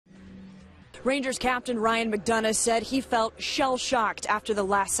Rangers captain Ryan McDonagh said he felt shell-shocked after the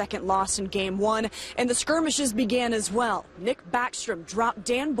last-second loss in Game 1, and the skirmishes began as well. Nick Backstrom dropped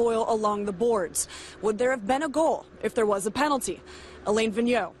Dan Boyle along the boards. Would there have been a goal if there was a penalty? Alain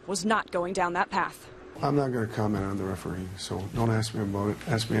Vigneault was not going down that path. I'm not going to comment on the referee, so don't ask me about it.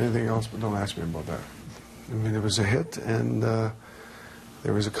 Ask me anything else, but don't ask me about that. I mean, it was a hit, and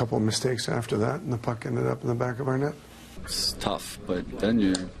there was a couple of mistakes after that, and the puck ended up in the back of our net. It's tough, but then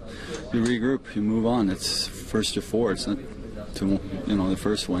you regroup, you move on. It's first to four. It's not to, the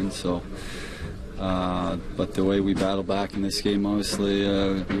first win. So, but the way we battled back in this game, obviously,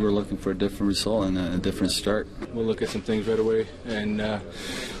 we were looking for a different result and a different start. We'll look at some things right away, and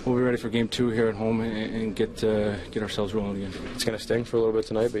we'll be ready for Game 2 here at home and get ourselves rolling again. It's going to sting for a little bit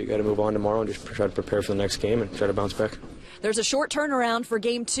tonight, but you got to move on tomorrow and just try to prepare for the next game and try to bounce back. There's a short turnaround for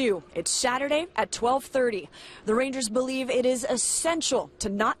Game 2. It's Saturday at 12:30. The Rangers believe it is essential to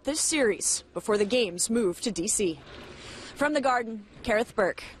knot this series before the games move to D.C. From the Garden, Kareth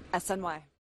Burke, SNY.